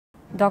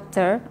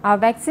Doctor, are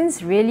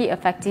vaccines really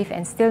effective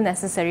and still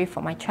necessary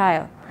for my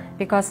child?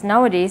 Because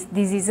nowadays,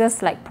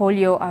 diseases like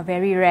polio are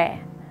very rare.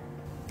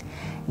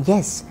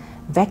 Yes,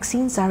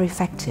 vaccines are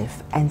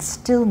effective and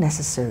still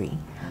necessary.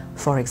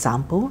 For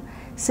example,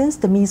 since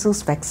the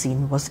measles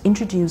vaccine was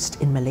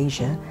introduced in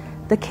Malaysia,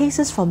 the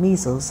cases for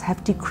measles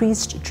have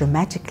decreased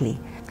dramatically.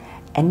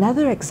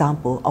 Another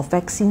example of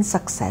vaccine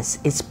success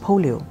is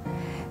polio.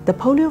 The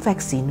polio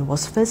vaccine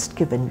was first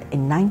given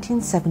in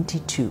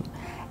 1972,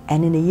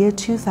 and in the year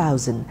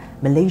 2000,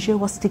 Malaysia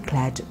was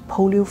declared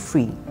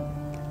polio-free.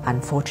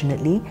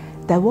 Unfortunately,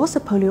 there was a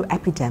polio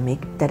epidemic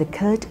that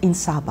occurred in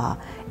Sabah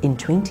in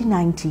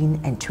 2019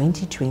 and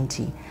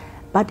 2020,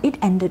 but it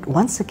ended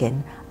once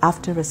again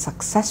after a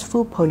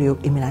successful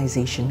polio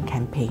immunization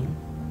campaign.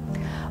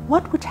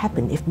 What would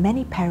happen if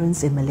many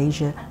parents in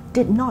Malaysia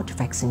did not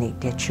vaccinate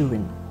their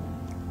children?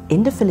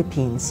 In the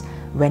Philippines,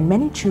 when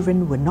many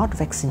children were not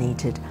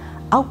vaccinated,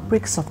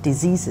 outbreaks of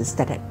diseases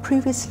that had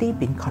previously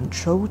been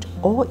controlled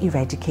or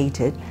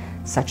eradicated,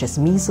 such as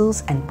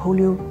measles and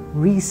polio,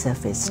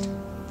 resurfaced.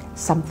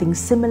 Something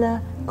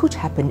similar could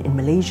happen in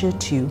Malaysia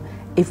too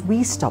if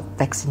we stop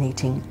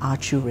vaccinating our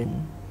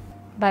children.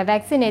 By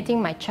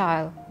vaccinating my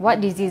child, what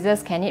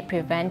diseases can it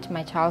prevent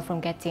my child from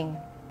getting?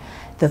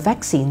 The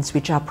vaccines,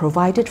 which are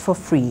provided for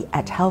free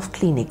at health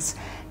clinics,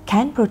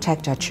 can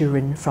protect our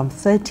children from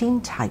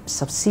 13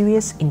 types of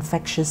serious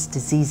infectious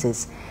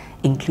diseases,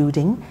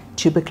 including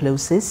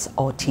tuberculosis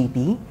or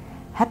TB,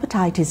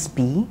 hepatitis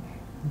B,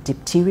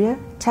 diphtheria,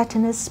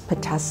 tetanus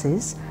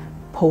pertussis,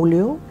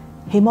 polio,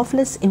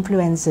 Haemophilus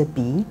influenza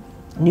B,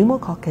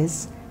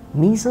 pneumococcus,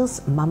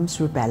 measles, mumps,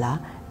 rubella,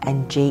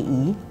 and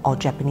JE or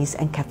Japanese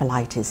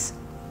encephalitis.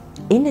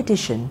 In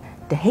addition,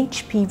 the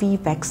HPV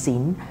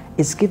vaccine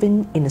is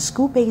given in a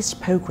school-based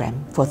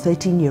program for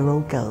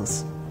 13-year-old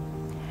girls.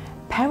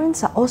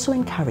 Parents are also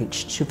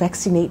encouraged to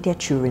vaccinate their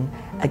children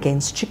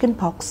against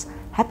chickenpox,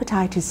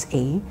 hepatitis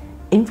A,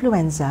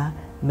 influenza,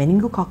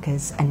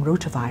 meningococcus, and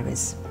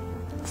rotavirus.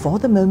 For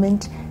the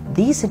moment,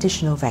 these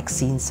additional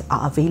vaccines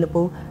are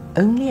available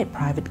only at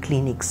private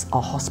clinics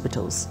or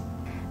hospitals.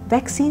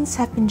 Vaccines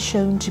have been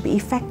shown to be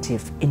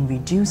effective in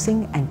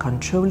reducing and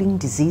controlling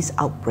disease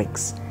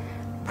outbreaks.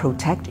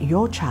 Protect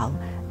your child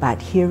by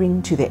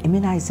adhering to the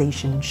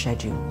immunization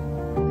schedule.